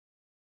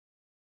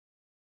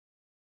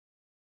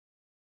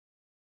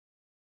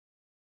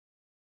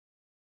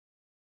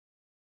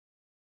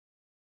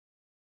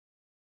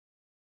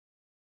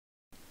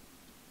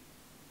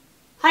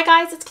Hi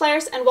guys, it's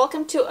Clarice and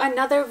welcome to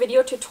another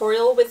video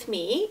tutorial with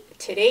me.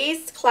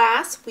 Today's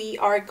class we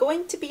are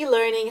going to be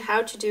learning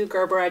how to do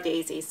Gerbera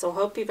Daisies, so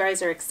hope you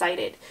guys are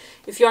excited.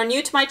 If you are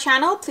new to my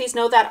channel, please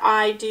know that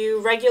I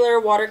do regular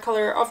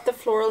watercolor of the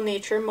floral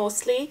nature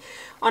mostly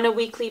on a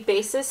weekly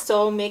basis,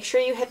 so make sure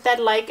you hit that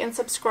like and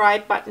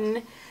subscribe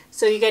button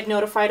so you get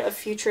notified of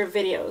future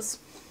videos.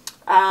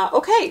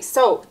 Okay,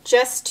 so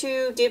just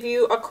to give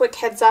you a quick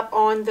heads up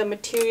on the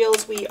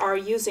materials we are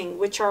using,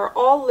 which are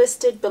all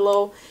listed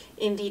below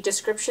in the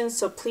description,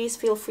 so please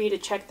feel free to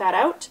check that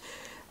out.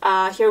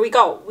 Here we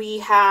go. We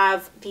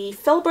have the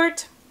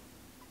Filbert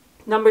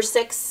number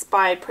 6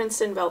 by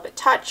Princeton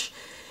Velvetouch,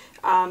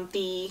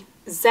 the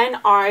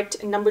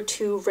ZenART number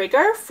 2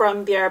 rigger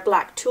from their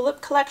Black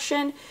Tulip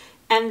collection,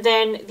 and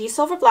then the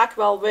Silver Black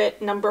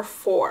Velvet number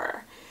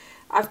 4.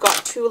 I've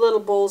got 2 little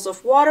bowls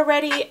of water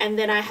ready, and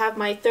then I have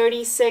my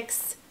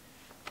 36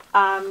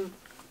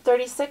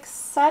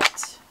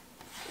 set,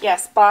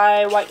 yes,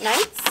 by White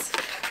Knights.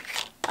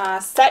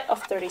 Set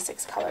of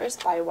 36 colors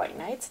by White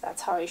Knights,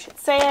 that's how I should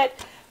say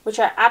it, which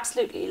I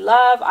absolutely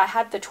love. I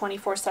had the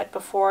 24 set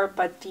before,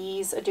 but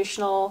these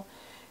additional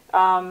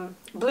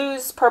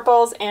blues,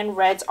 purples, and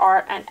reds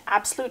are an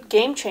absolute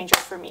game changer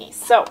for me.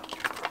 So,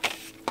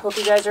 hope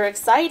you guys are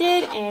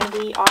excited and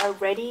we are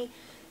ready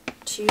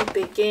to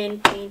begin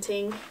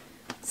painting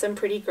some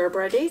pretty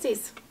Gerbera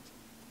daisies.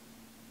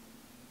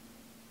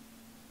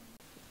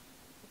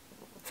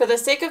 For the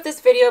sake of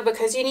this video,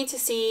 because you need to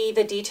see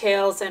the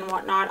details and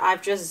whatnot,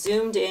 I've just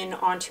zoomed in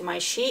onto my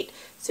sheet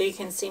so you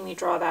can see me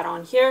draw that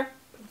on here.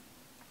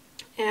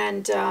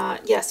 And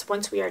yes,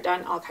 once we are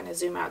done, I'll kind of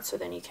zoom out so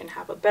then you can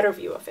have a better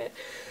view of it.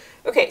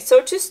 Okay,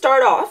 so to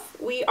start off,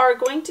 we are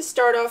going to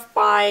start off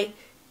by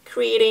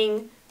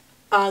creating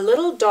a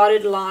little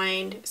dotted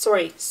line,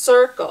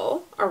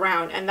 circle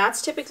around, and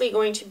that's typically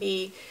going to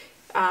be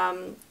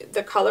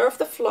the color of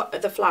the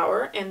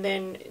flower, and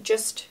then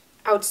just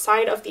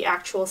outside of the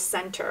actual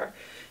center.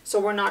 So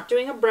we're not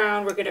doing a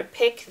brown, we're going to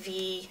pick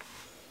the,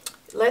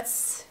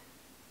 let's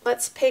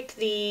pick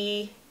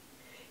the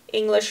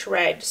English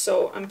red.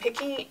 So I'm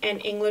picking an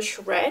English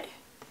red,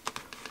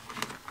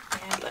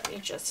 and let me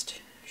just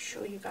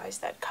show you guys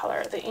that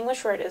color. The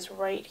English red is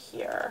right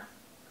here.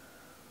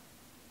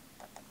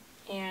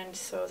 And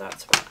so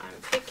that's what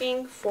I'm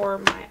picking for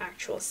my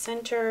actual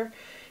center,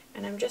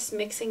 and I'm just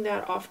mixing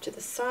that off to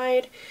the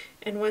side.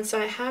 And once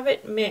I have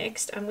it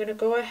mixed, I'm going to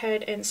go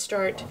ahead and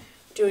start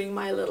doing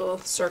my little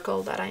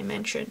circle that I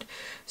mentioned.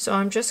 So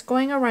I'm just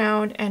going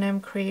around and I'm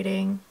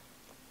creating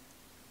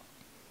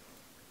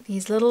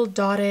these little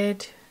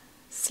dotted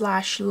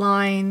slash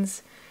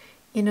lines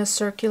in a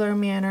circular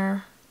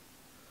manner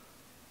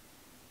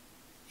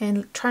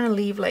and trying to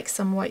leave like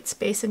some white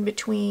space in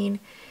between.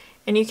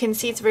 And you can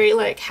see it's very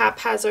like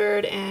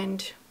haphazard,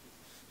 and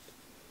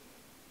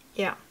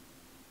yeah.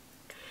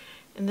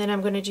 And then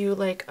I'm going to do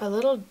like a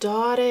little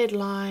dotted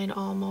line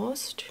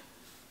almost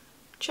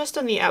just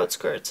on the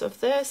outskirts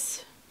of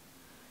this,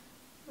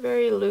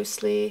 very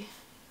loosely.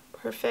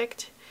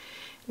 Perfect.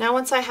 Now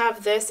once I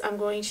have this, I'm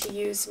going to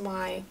use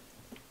my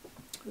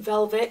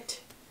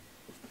Velvet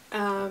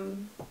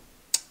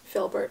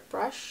Filbert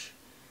brush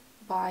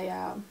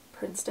by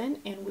Princeton,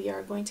 and we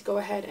are going to go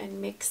ahead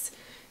and mix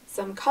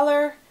some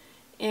color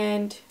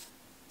and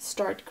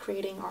start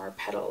creating our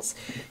petals.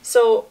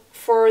 So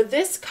for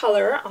this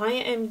color, I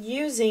am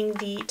using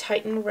the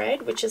Titan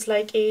Red, which is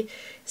like a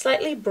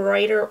slightly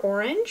brighter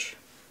orange,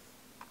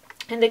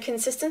 and the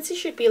consistency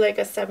should be like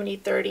a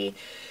 70-30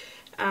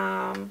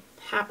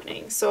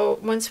 happening. So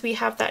once we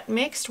have that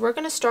mixed, we're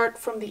going to start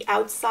from the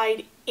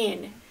outside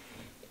in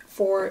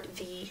for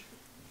the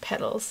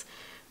petals.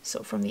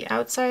 So from the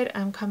outside,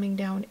 I'm coming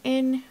down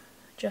in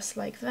just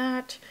like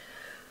that.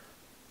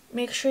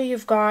 Make sure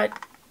you've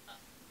got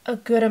a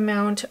good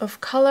amount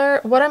of color.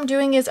 What I'm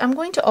doing is I'm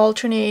going to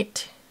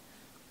alternate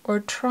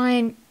or try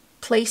and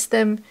place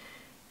them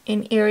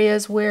in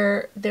areas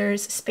where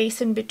there's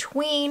space in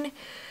between,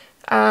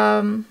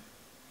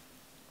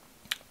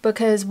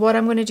 because what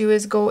I'm going to do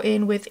is go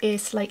in with a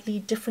slightly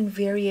different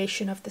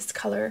variation of this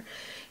color,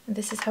 and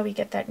this is how we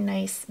get that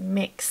nice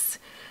mix.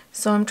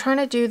 So I'm trying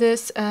to do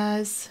this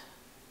as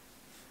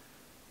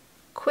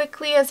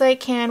quickly as I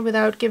can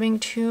without giving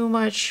too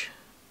much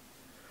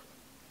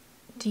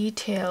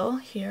detail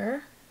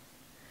here,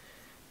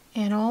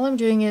 and all I'm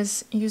doing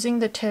is using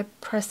the tip,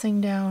 pressing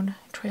down,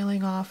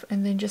 trailing off,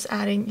 and then just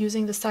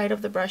using the side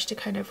of the brush to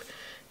kind of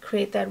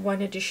create that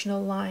one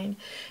additional line.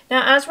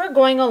 Now as we're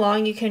going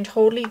along, you can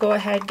totally go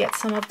ahead, get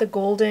some of the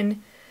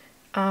golden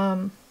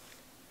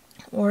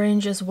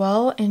orange as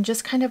well, and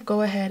just kind of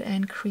go ahead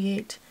and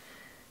create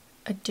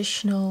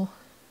additional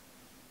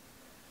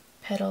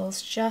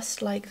petals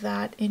just like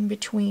that in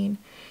between.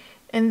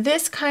 And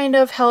this kind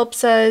of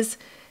helps us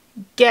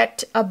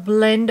get a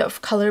blend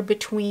of color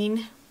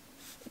between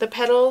the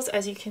petals,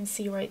 as you can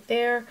see right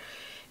there,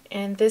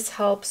 and this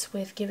helps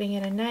with giving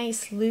it a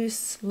nice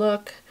loose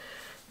look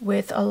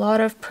with a lot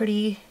of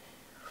pretty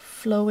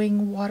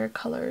flowing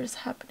watercolors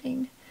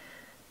happening.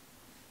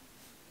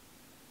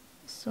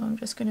 So I'm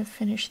just going to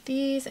finish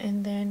these,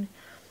 and then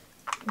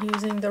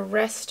using the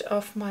rest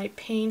of my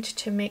paint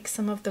to mix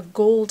some of the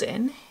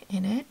golden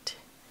in it.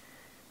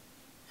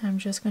 I'm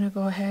just going to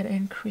go ahead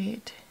and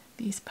create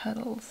these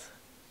petals.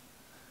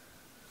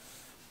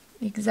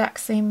 The exact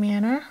same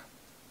manner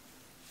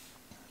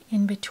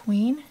in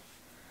between.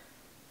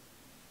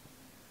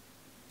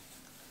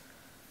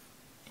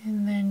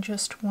 And then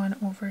just one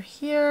over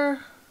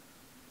here.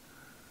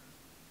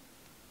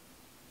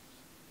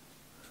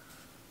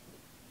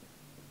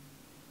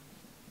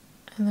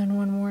 And then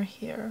one more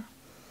here.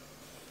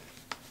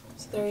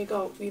 So there you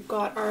go. We've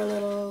got our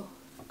little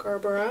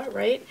Gerbera,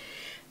 right?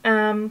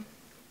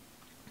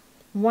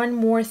 One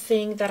more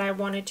thing that I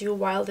want to do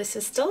while this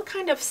is still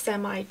kind of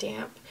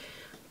semi-damp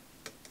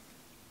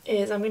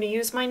is I'm going to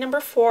use my number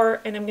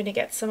 4 and I'm going to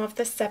get some of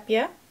the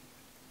sepia.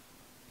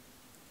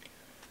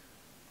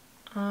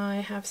 I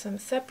have some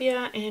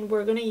sepia and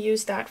we're going to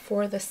use that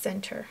for the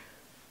center.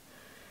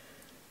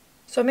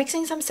 So I'm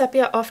mixing some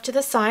sepia off to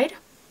the side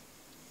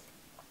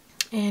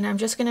and I'm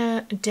just going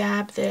to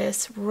dab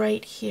this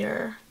right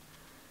here.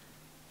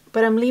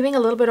 But I'm leaving a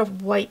little bit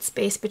of white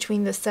space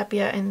between the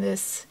sepia and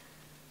this,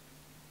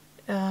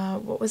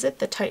 what was it?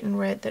 The Titan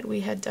red that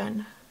we had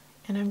done.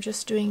 And I'm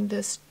just doing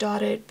this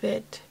dotted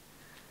bit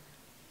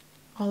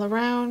all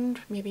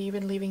around, maybe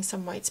even leaving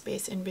some white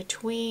space in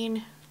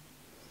between.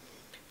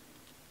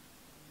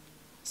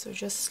 So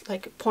just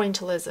like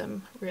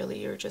pointillism,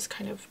 really, you're just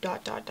kind of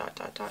dot, dot, dot,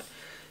 dot, dot.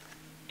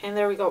 And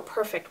there we go,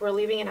 perfect. We're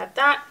leaving it at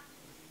that.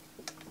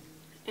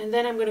 And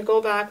then I'm going to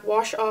go back,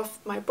 wash off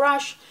my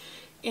brush,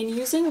 and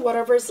using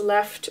whatever's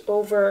left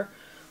over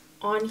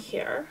on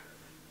here,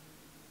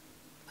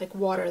 like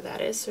water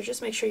that is, so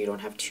just make sure you don't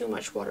have too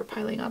much water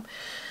piling up.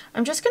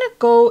 I'm just going to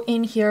go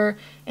in here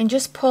and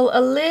just pull a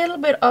little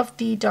bit of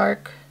the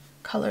dark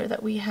color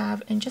that we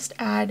have and just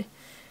add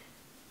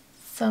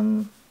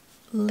some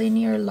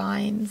linear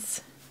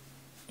lines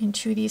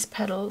into these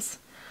petals.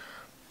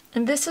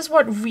 And this is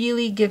what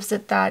really gives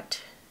it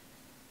that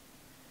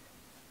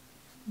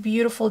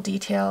beautiful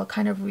detail,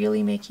 kind of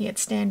really making it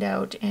stand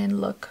out and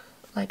look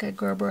like a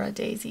Gerbera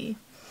daisy.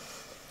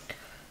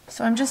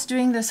 So I'm just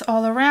doing this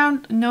all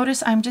around.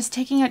 Notice I'm just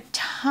taking a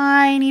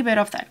tiny bit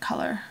of that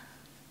color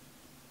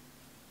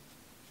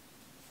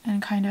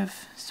and kind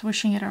of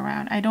swishing it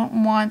around. I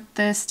don't want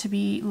this to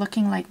be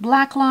looking like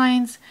black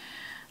lines.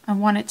 I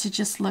want it to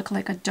just look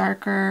like a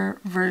darker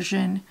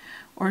version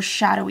or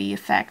shadowy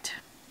effect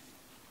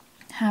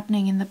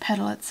happening in the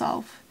petal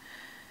itself.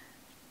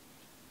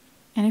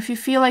 And if you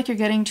feel like you're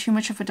getting too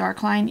much of a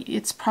dark line,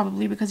 it's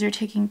probably because you're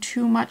taking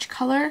too much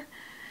color.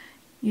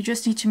 You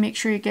just need to make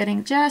sure you're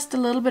getting just a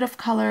little bit of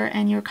color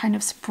and you're kind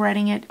of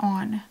spreading it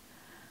on.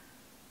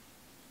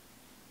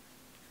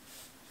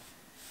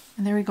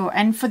 And there we go.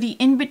 And for the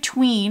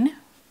in-between,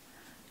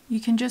 you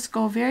can just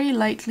go very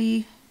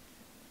lightly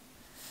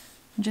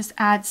and just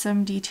add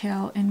some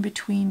detail in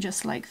between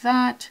just like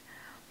that.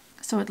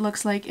 So it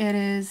looks like it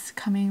is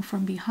coming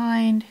from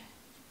behind.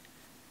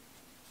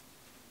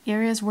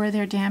 Areas where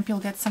they're damp, you'll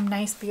get some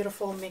nice,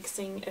 beautiful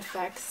mixing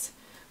effects.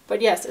 But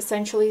yes,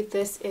 essentially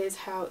this is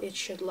how it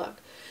should look.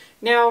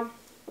 Now,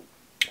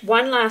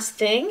 one last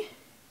thing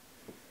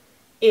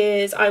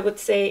is I would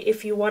say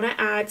if you want to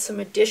add some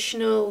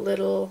additional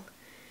little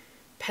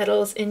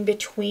petals in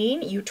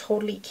between, you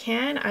totally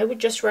can. I would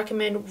just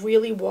recommend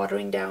really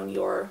watering down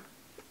your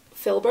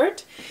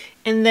Filbert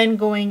and then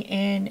going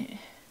in,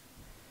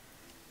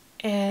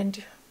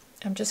 and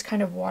I'm just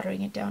kind of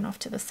watering it down off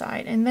to the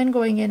side and then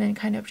going in and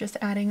kind of just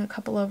adding a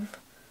couple of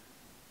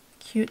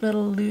cute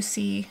little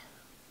loosey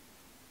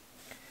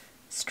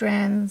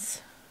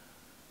strands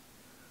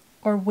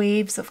or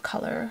waves of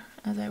color,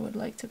 as I would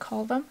like to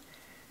call them,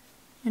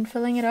 and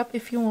filling it up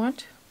if you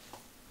want,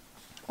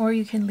 or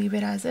you can leave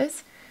it as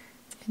is.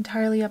 It's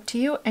entirely up to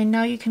you. And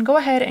now you can go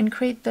ahead and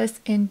create this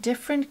in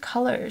different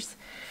colors.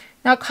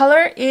 Now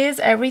color is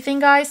everything,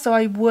 guys, so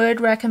I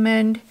would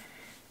recommend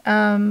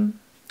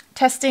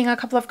testing a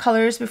couple of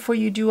colors before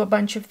you do a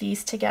bunch of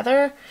these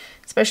together,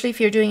 especially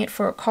if you're doing it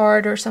for a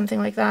card or something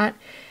like that.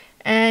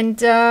 And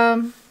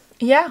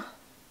yeah,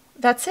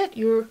 that's it.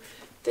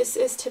 This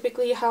is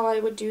typically how I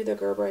would do the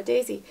Gerbera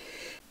daisy.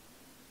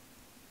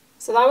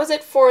 So that was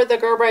it for the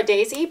Gerbera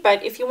daisy,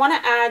 but if you want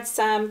to add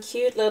some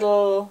cute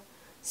little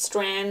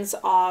strands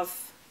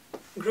of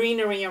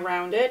greenery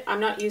around it,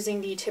 I'm not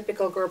using the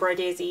typical Gerbera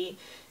daisy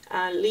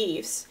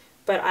leaves,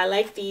 but I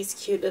like these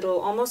cute little,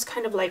 almost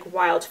kind of like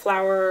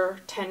wildflower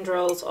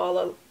tendrils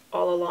all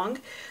along.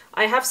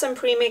 I have some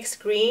premixed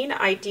green.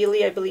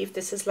 Ideally, I believe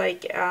this is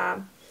like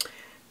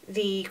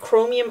the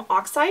chromium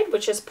oxide,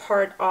 which is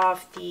part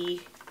of the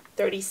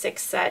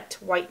 36 set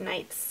White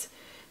Nights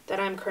that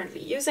I'm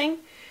currently using.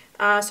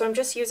 So I'm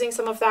just using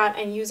some of that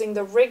and using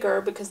the rigger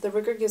because the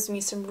rigger gives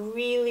me some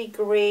really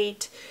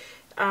great,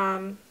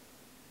 what's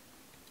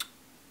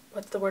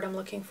the word I'm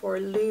looking for,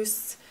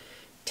 loose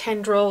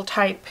tendril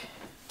type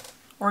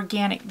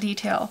organic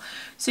detail.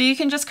 So you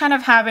can just kind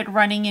of have it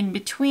running in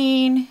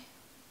between.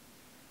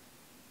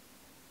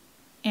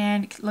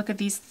 And look at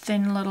these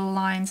thin little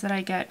lines that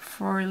I get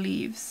for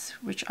leaves,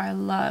 which I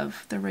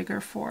love the rigger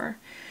for.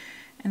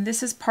 And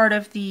this is part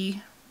of the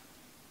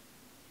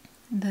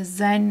the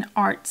Zen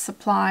Art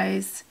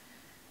Supplies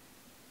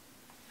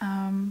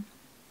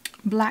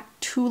Black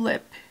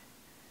Tulip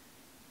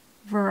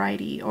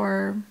variety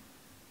or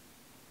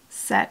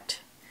set.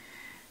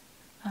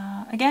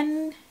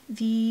 Again,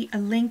 the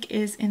link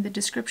is in the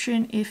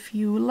description if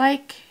you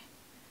like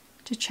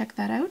to check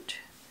that out.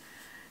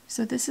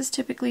 So this is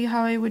typically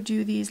how I would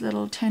do these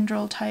little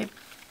tendril type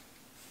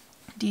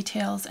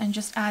details and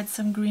just add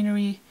some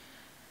greenery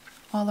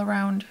all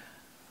around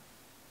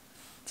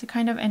to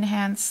kind of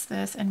enhance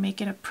this and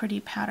make it a pretty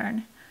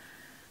pattern.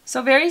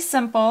 So very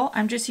simple.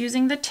 I'm just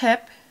using the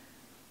tip,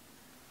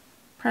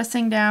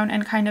 pressing down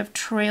and kind of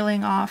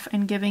trailing off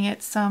and giving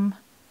it some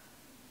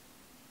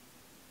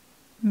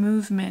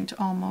movement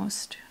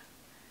almost.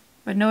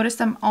 But notice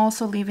I'm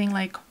also leaving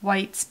like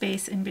white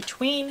space in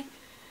between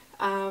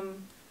the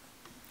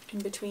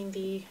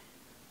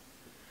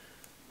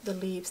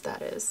leaves,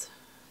 that is.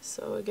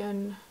 So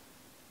again,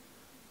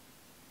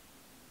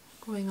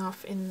 going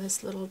off in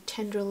this little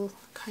tendril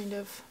kind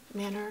of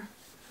manner.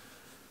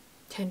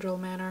 Tendril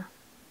manner.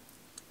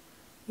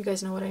 You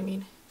guys know what I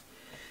mean.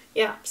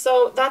 Yeah,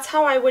 so that's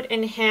how I would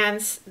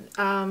enhance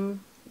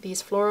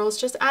these florals.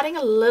 Just adding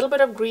a little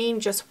bit of green,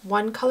 just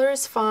one color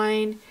is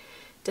fine.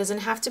 Doesn't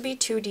have to be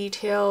too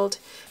detailed,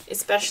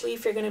 especially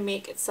if you're going to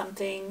make it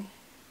something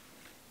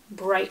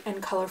bright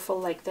and colorful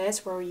like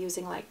this, where we're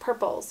using like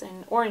purples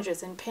and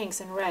oranges and pinks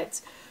and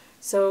reds.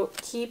 So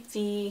keep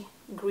the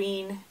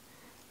green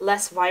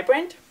less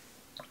vibrant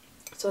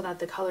so that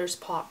the colors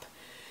pop.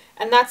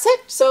 And that's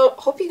it. So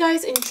hope you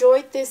guys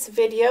enjoyed this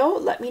video.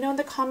 Let me know in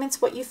the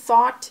comments what you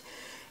thought.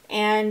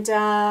 And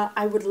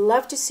I would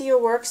love to see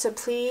your work, so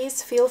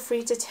please feel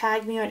free to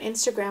tag me on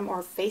Instagram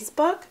or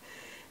Facebook.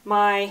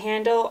 My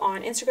handle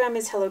on Instagram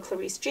is Hello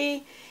Clarice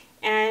G.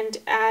 And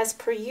as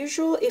per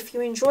usual, if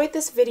you enjoyed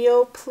this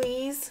video,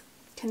 please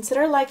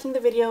consider liking the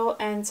video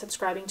and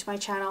subscribing to my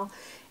channel.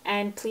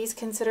 And please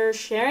consider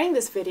sharing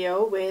this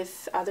video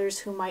with others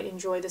who might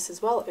enjoy this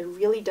as well. It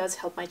really does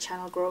help my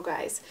channel grow,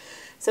 guys.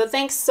 So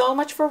thanks so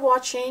much for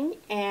watching,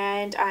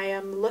 and I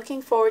am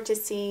looking forward to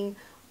seeing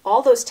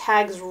all those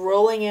tags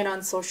rolling in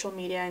on social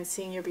media and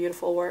seeing your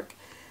beautiful work.